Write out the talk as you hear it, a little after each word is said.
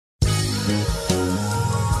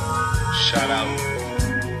Shout out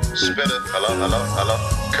Spitter, hello,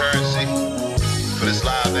 Currency for this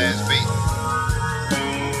live ass beat.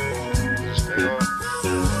 Just stay on.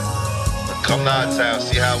 Come to our town,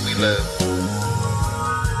 see how we live.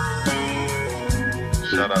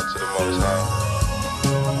 Shout out to the Most High.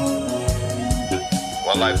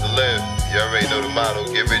 One life to live. You already know the motto.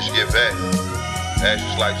 Get rich, get back.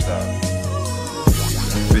 Ashes lifestyle.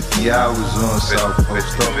 50 hours on South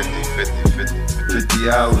Post 50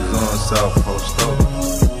 hours on South Post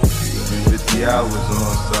 50 hours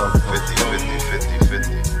on South Post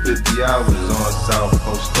 50 hours on South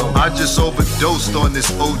Post. I just overdosed on this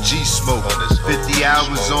OG smoke. 50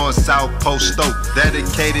 hours on South Post.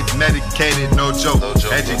 Dedicated, medicated, no joke.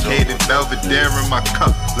 Educated, Belvedere in my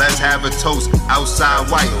cup. Let's have a toast. Outside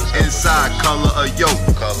white, inside color of yolk.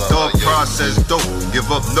 Thought process dope. Give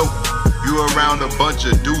up nope. You around a bunch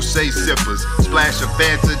of do-say sippers. Splash of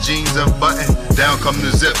Fanta jeans unbuttoned. Down come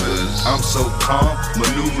the zippers. I'm so calm,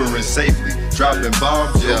 maneuvering safely. Dropping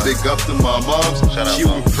bombs, so big up to my moms. She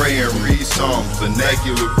would pray and read songs.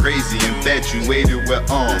 Vernacular crazy, infatuated with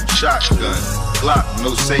arms. Shotgun, Glock,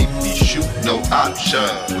 no safety. Shoot, no option.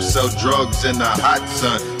 We'll sell drugs in the hot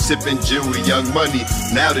sun. Sipping gin with Young Money.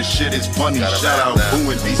 Now the shit is funny. Shout out Boo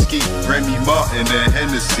and D-Ski, Remy Martin and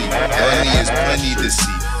Hennessy. Money is plenty to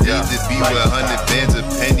see. Need to be with 100 bands a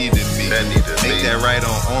penny to me. Make that right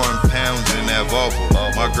on orange pounds in that Volvo.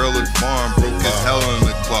 My girl is foreign, broke as hell in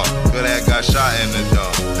the clock. Good ass got shot in the dog.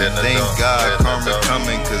 Thank God karma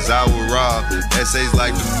coming, cause I will rob. Essays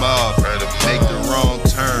like the mob. Make the wrong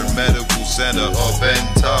turn, medical center or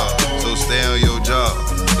Bentar. So stay on your job.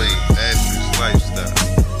 Ashes lifestyle.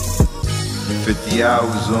 50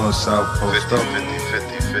 hours on South Post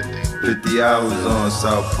 50 hours on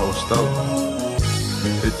South Post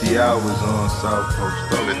 50 hours on South Post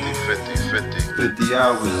 50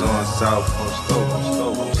 hours on South Post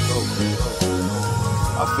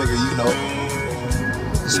I figure, you know,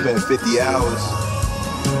 spend 50 hours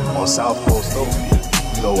on South Post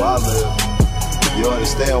you know where I live. You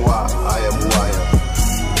understand why I am who I am.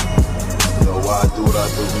 You know why I do what I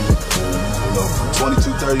do. You know, from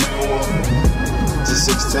 2234 to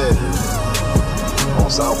 610 on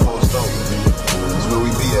South Post That's where we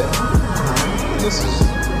be at. This is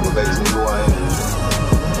what makes me who I am.